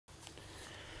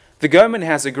The government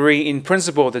has agreed in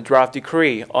principle the draft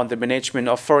decree on the management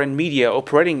of foreign media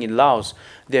operating in Laos,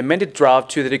 the amended draft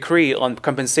to the decree on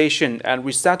compensation and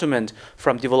resettlement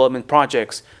from development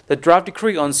projects, the draft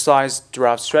decree on size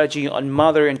draft strategy on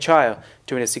mother and child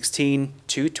 2016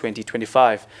 to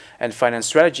 2025, and finance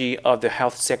strategy of the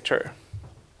health sector.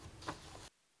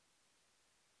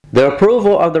 The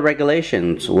approval of the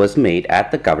regulations was made at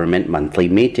the government monthly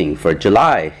meeting for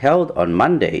July held on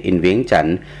Monday in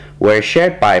Vientiane, where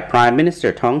shared by Prime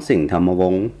Minister Thongsing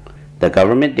Thammavong. The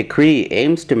government decree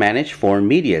aims to manage foreign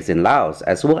media in Laos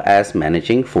as well as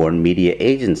managing foreign media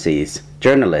agencies,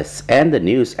 journalists, and the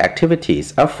news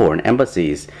activities of foreign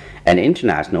embassies and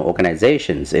international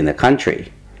organizations in the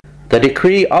country. The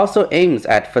decree also aims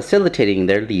at facilitating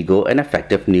their legal and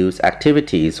effective news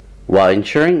activities while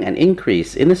ensuring an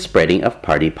increase in the spreading of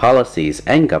party policies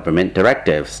and government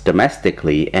directives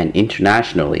domestically and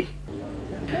internationally.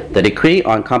 The decree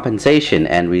on compensation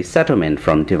and resettlement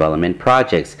from development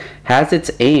projects has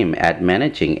its aim at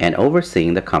managing and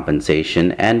overseeing the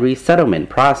compensation and resettlement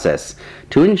process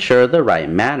to ensure the right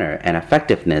manner and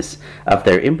effectiveness of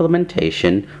their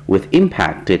implementation, with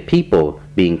impacted people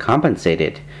being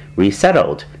compensated,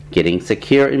 resettled, getting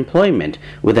secure employment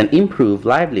with an improved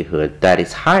livelihood that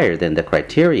is higher than the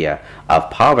criteria of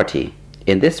poverty.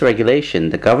 In this regulation,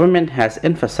 the government has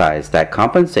emphasized that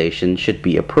compensation should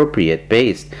be appropriate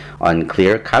based on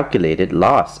clear calculated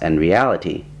loss and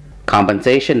reality.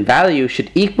 Compensation value should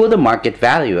equal the market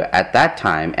value at that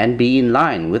time and be in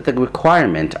line with the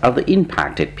requirement of the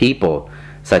impacted people,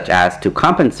 such as to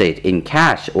compensate in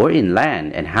cash or in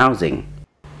land and housing.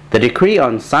 The decree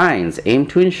on signs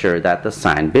aims to ensure that the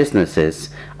sign businesses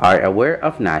are aware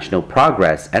of national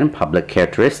progress and public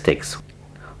characteristics,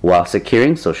 while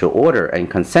securing social order and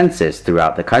consensus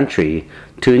throughout the country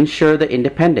to ensure the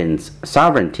independence,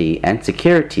 sovereignty, and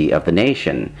security of the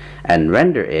nation, and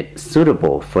render it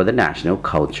suitable for the national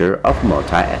culture of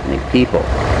multi-ethnic people.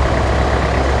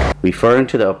 Referring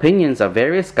to the opinions of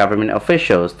various government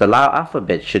officials, the Lao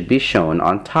alphabet should be shown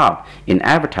on top in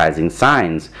advertising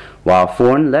signs, while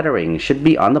foreign lettering should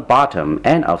be on the bottom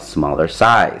and of smaller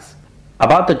size.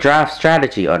 About the draft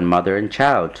strategy on mother and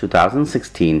child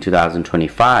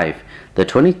 2016-2025, the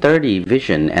 2030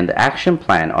 vision and the action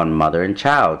plan on mother and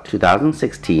child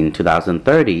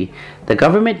 2016-2030, the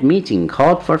government meeting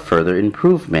called for further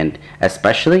improvement,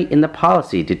 especially in the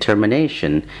policy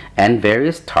determination and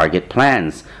various target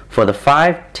plans for the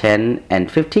 5, 10, and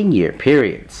 15-year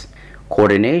periods.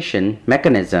 Coordination,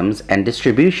 mechanisms, and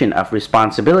distribution of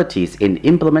responsibilities in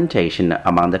implementation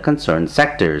among the concerned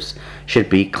sectors should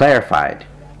be clarified.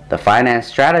 The finance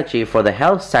strategy for the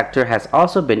health sector has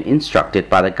also been instructed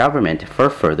by the government for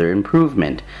further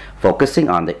improvement, focusing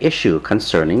on the issue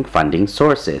concerning funding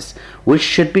sources, which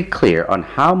should be clear on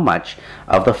how much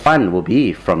of the fund will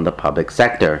be from the public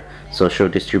sector, social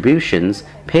distributions,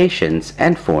 patients,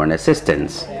 and foreign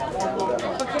assistance.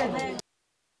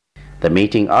 The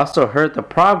meeting also heard the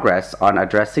progress on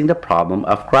addressing the problem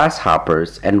of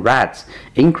grasshoppers and rats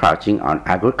encroaching on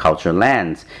agricultural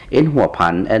lands in Hua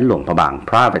Phan and Luang Prabang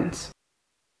province.